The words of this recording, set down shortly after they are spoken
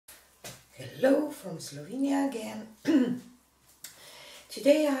Hello from Slovenia again.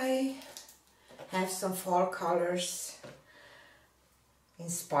 Today I have some fall colors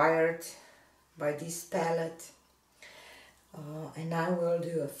inspired by this palette, and I will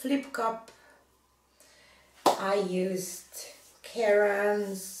do a flip cup. I used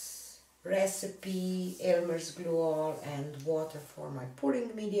Karen's recipe, Elmer's glue all and water for my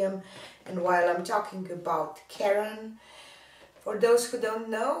pouring medium. And while I'm talking about Karen, for those who don't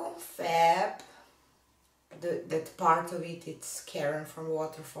know, Fab, that part of it, it's Karen from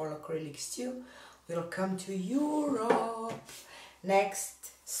Waterfall Acrylic Stew, will come to Europe next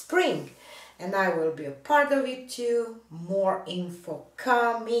spring, and I will be a part of it too. More info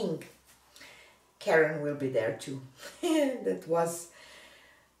coming. Karen will be there too.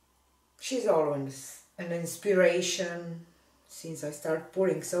 She's always an inspiration since I started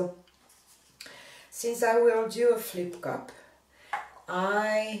pouring. So since I will do a flip cup,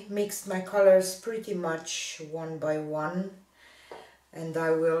 I mixed my colors pretty much one by one, and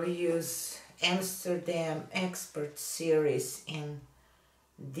I will use Amsterdam Expert series in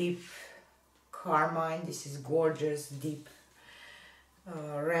deep carmine. This is gorgeous deep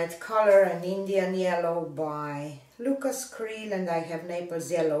red color, and Indian yellow by Lucas Creel, and I have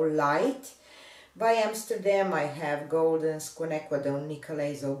Naples yellow light by Amsterdam. I have golden Squenequadon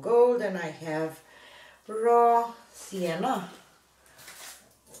Nicolazo gold, and I have raw sienna.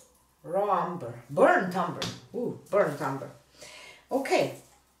 Raw umber, burnt umber, burnt umber. Okay,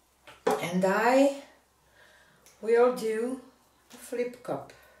 and I will do a flip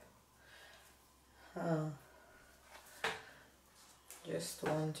cup. Just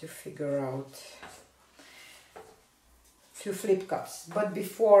want to figure out 2 flip cups. But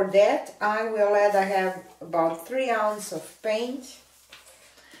before that, I have about 3 ounces of paint.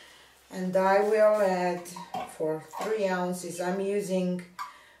 And I will add, for 3 ounces, I'm using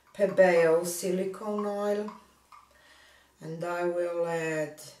Pebeo silicone oil, and I will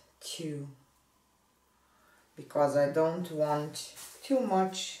add 2 because I don't want too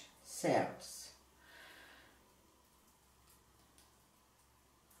much cells.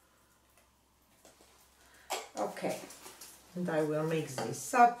 Okay, and I will mix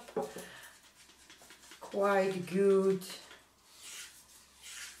this up quite good.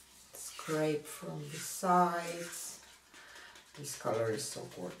 Scrape from the sides. This color is so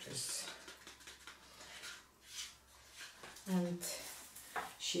gorgeous. And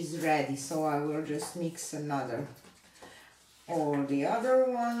she's ready, so I will just mix all the other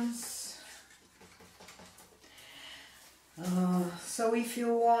ones. So if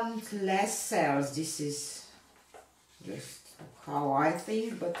you want less cells, this is just how I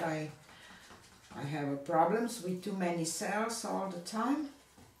think, but I have problems with too many cells all the time.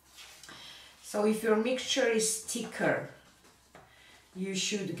 So if your mixture is thicker, you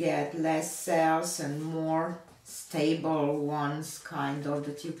should get less cells and more stable ones, kind of,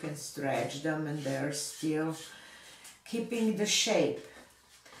 that you can stretch them and they're still keeping the shape.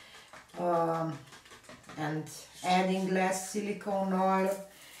 And adding less silicone oil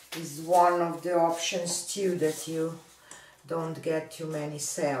is one of the options too, that you don't get too many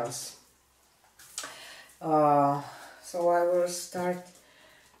cells. So I will start,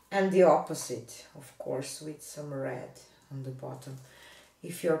 and the opposite, of course, with some red on the bottom.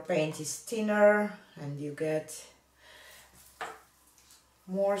 If your paint is thinner and you get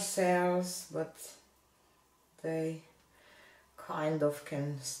more cells, but they kind of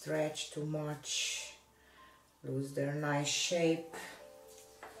can stretch too much, lose their nice shape.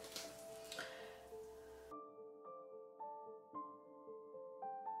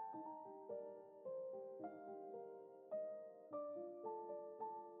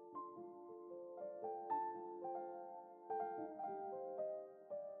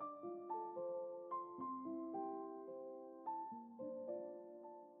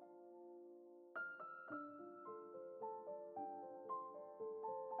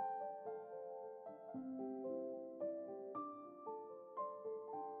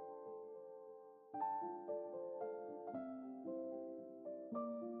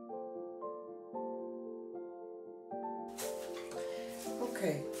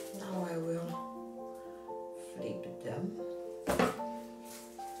 Okay, now I will flip them.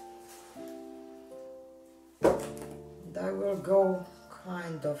 And I will go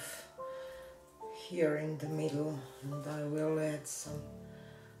kind of here in the middle, and I will add some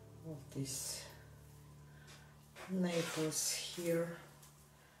of this Naples here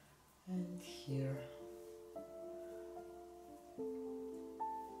and here.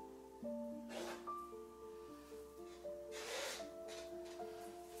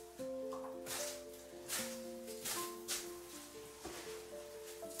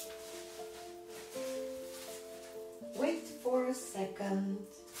 a second.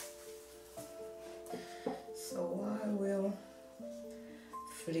 So I will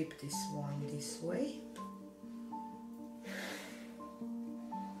flip this one this way.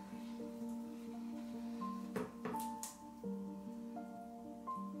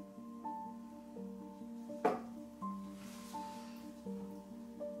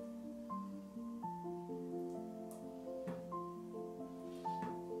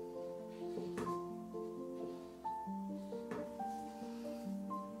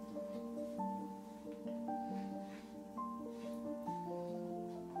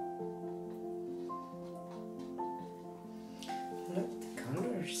 Look, the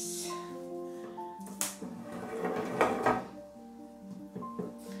colors. I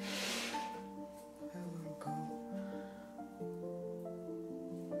will go.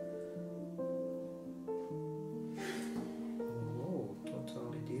 Oh,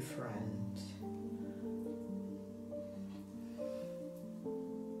 totally different.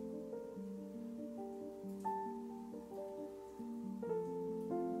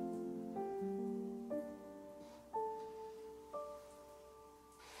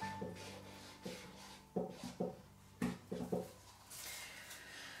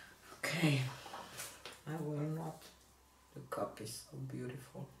 Okay, I will not. The cup is so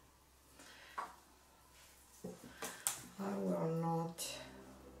beautiful. I will not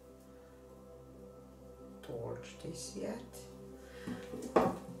torch this yet. I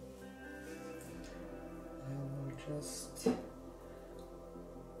will just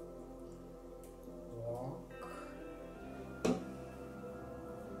walk.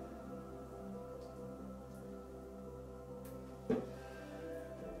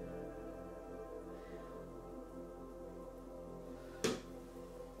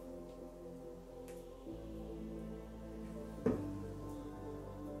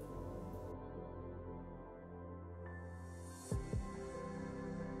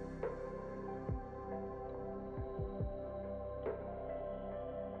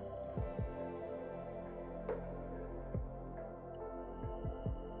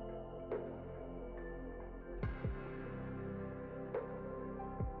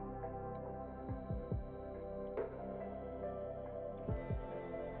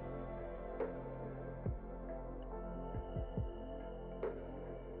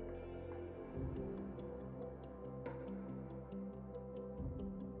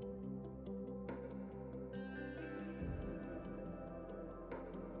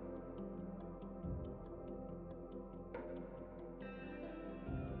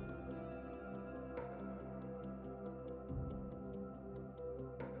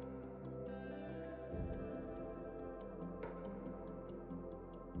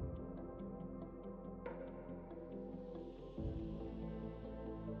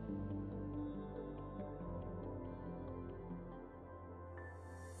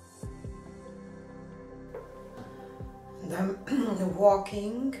 And I'm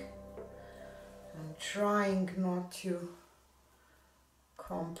walking and trying not to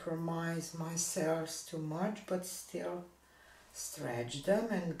compromise my cells too much, but still stretch them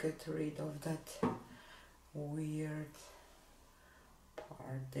and get rid of that weird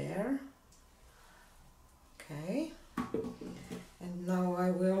part there. Okay, and now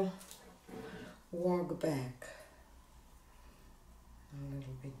I will walk back a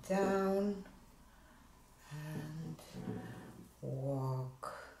little bit down and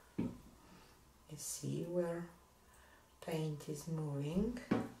walk. You see where paint is moving.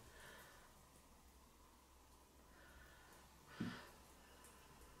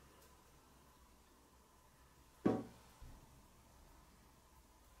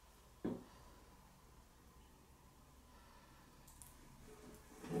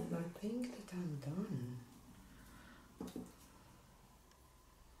 I think that I'm done.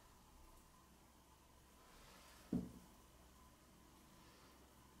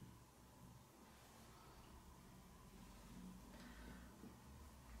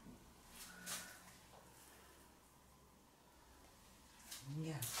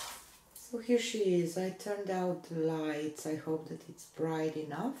 Yeah, so here she is. I turned out the lights. I hope that it's bright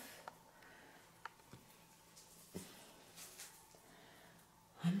enough.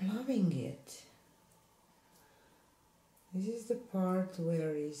 I'm loving it. This is the part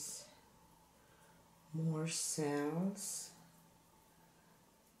where is more cells,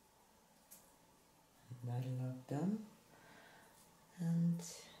 and I love them. And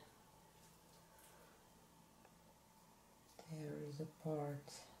there is a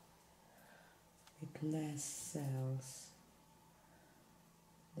part with less cells.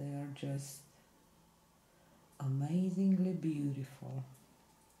 They are just amazingly beautiful.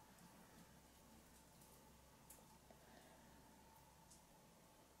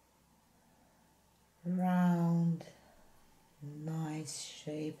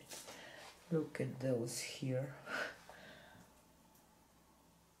 shaped. Look at those here.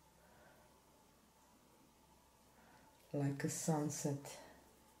 Like a sunset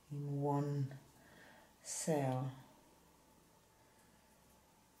in one cell.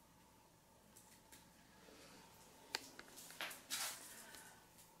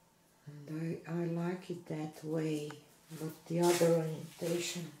 And I like it that way, but the other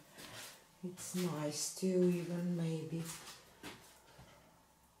orientation, it's nice too, even maybe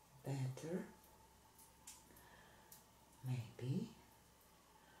better. Maybe.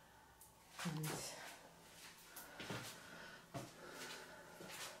 And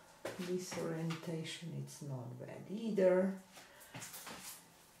this orientation, it's not bad either.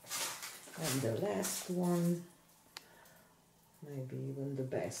 And the last one, maybe even the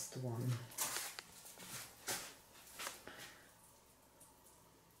best one.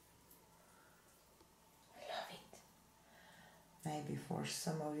 I love it. Maybe for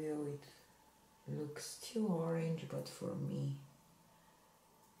some of you it looks too orange, but for me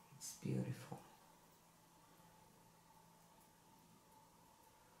it's beautiful.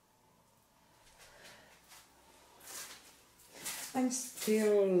 I'm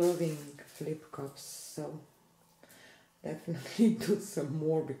still loving flip cups, so definitely do some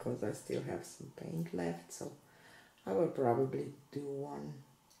more because I still have some paint left, so I will probably do one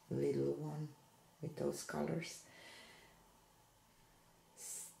little one with those colors.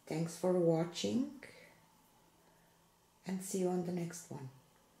 Thanks for watching and see you on the next one.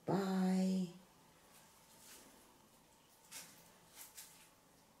 Bye.